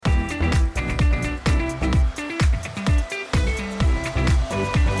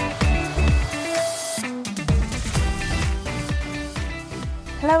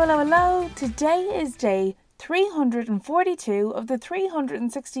Today is day 342 of the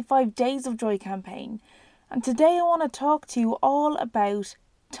 365 Days of Joy campaign, and today I want to talk to you all about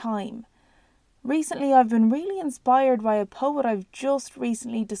time. Recently I've been really inspired by a poet I've just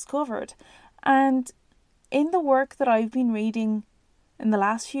recently discovered, and in the work that I've been reading in the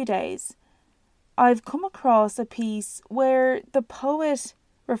last few days, I've come across a piece where the poet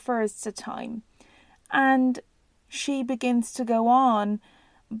refers to time, and she begins to go on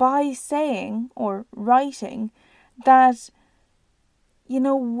by saying or writing that,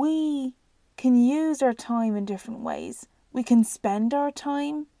 we can use our time in different ways. We can spend our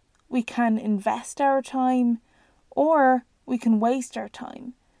time, we can invest our time, or we can waste our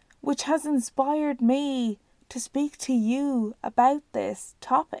time, which has inspired me to speak to you about this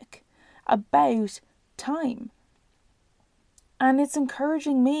topic, about time. And it's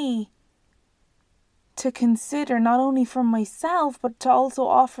encouraging me to consider, not only for myself, but to also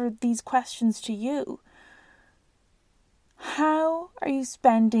offer these questions to you. How are you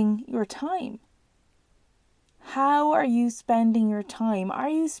spending your time? How are you spending your time? Are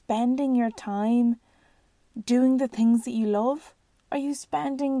you spending your time doing the things that you love? Are you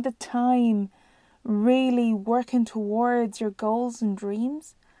spending the time really working towards your goals and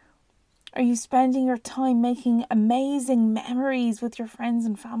dreams? Are you spending your time making amazing memories with your friends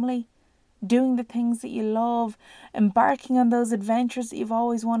and family? Doing the things that you love, embarking on those adventures that you've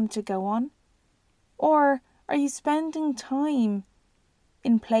always wanted to go on? Or are you spending time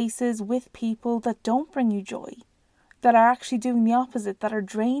in places with people that don't bring you joy, that are actually doing the opposite, that are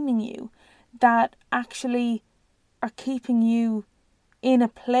draining you, that actually are keeping you in a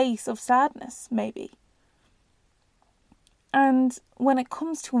place of sadness, maybe? And when it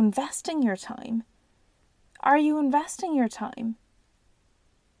comes to investing your time, are you investing your time?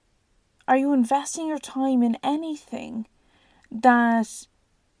 Are you investing your time in anything that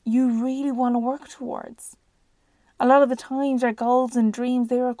you really want to work towards? A lot of the times our goals and dreams,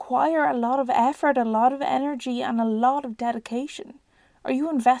 they require a lot of effort, a lot of energy, and a lot of dedication. Are you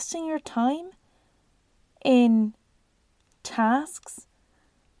investing your time in tasks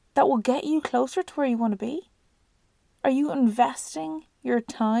that will get you closer to where you want to be? Are you investing your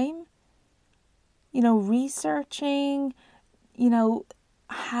time, researching,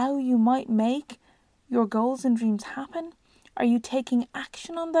 how you might make your goals and dreams happen? Are you taking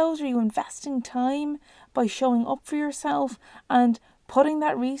action on those? Are you investing time by showing up for yourself and putting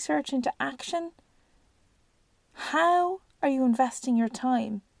that research into action? How are you investing your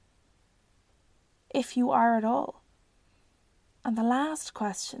time, if you are at all? And the last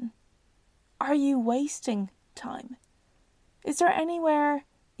question, are you wasting time? Is there anywhere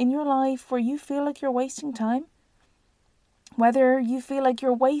in your life where you feel like you're wasting time? Whether you feel like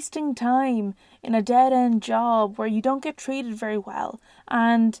you're wasting time in a dead-end job where you don't get treated very well,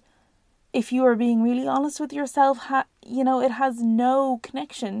 and if you are being really honest with yourself, it has no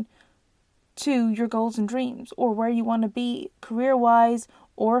connection to your goals and dreams, or where you want to be career-wise,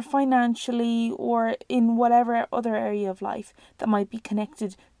 or financially, or in whatever other area of life that might be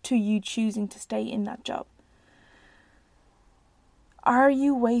connected to you choosing to stay in that job. Are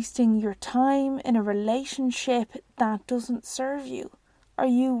you wasting your time in a relationship that doesn't serve you? Are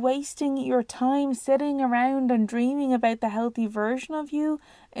you wasting your time sitting around and dreaming about the healthy version of you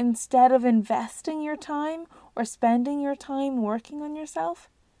instead of investing your time or spending your time working on yourself?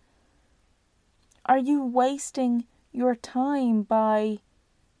 Are you wasting your time by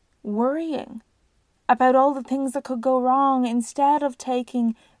worrying about all the things that could go wrong instead of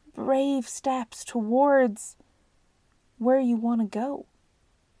taking brave steps towards where you want to go?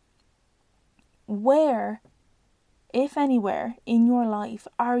 Where, if anywhere, in your life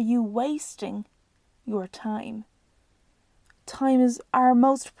are you wasting your time? Time is our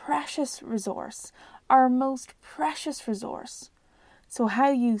most precious resource, So how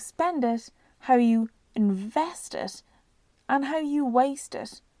you spend it, how you invest it, and how you waste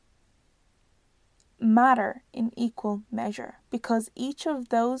it matter in equal measure, because each of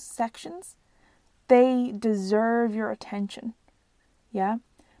those sections, they deserve your attention. Yeah?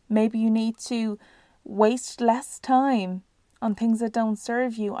 Maybe you need to waste less time on things that don't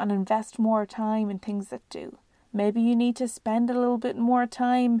serve you and invest more time in things that do. Maybe you need to spend a little bit more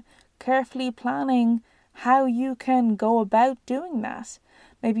time carefully planning how you can go about doing that.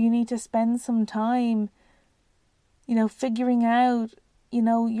 Maybe you need to spend some time, figuring out,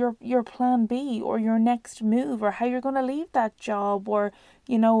 your plan B or your next move, or how you're going to leave that job, or,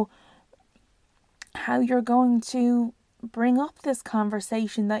 how you're going to bring up this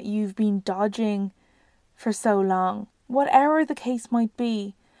conversation that you've been dodging for so long. Whatever the case might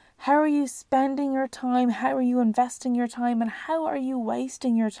be, How are you spending your time? How are you investing your time? And how are you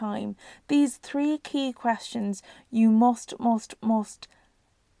wasting your time? These 3 key questions you must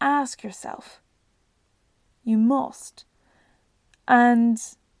ask yourself. You must. And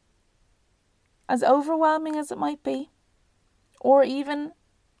as overwhelming as it might be, or even,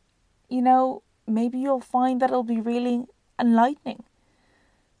 maybe you'll find that it'll be really enlightening.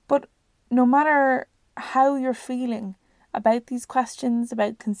 But no matter how you're feeling about these questions,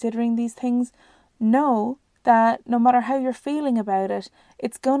 about considering these things, know that no matter how you're feeling about it,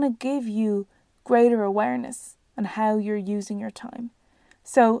 it's going to give you greater awareness on how you're using your time.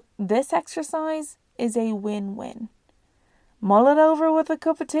 So this exercise is a win-win. Mull it over with a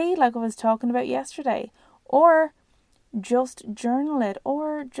cup of tea like I was talking about yesterday, or just journal it,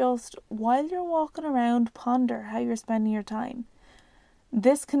 or just while you're walking around ponder how you're spending your time.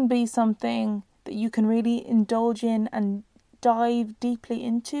 This can be something that you can really indulge in and dive deeply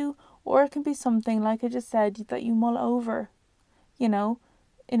into, or it can be something, like I just said, that you mull over, in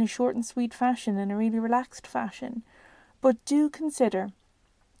a short and sweet fashion, in a really relaxed fashion. But do consider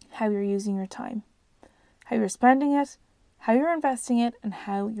how you're using your time, how you're spending it, how you're investing it, and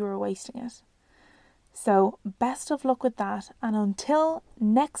how you're wasting it. So best of luck with that, and until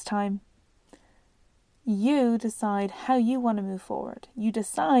next time, you decide how you want to move forward. You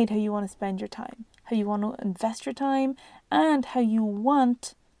decide how you want to spend your time, how you want to invest your time, and how you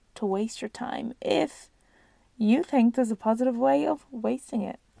want to waste your time if you think there's a positive way of wasting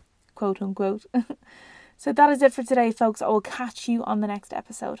it, quote unquote. So that is it for today, folks. I will catch you on the next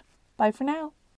episode. Bye for now.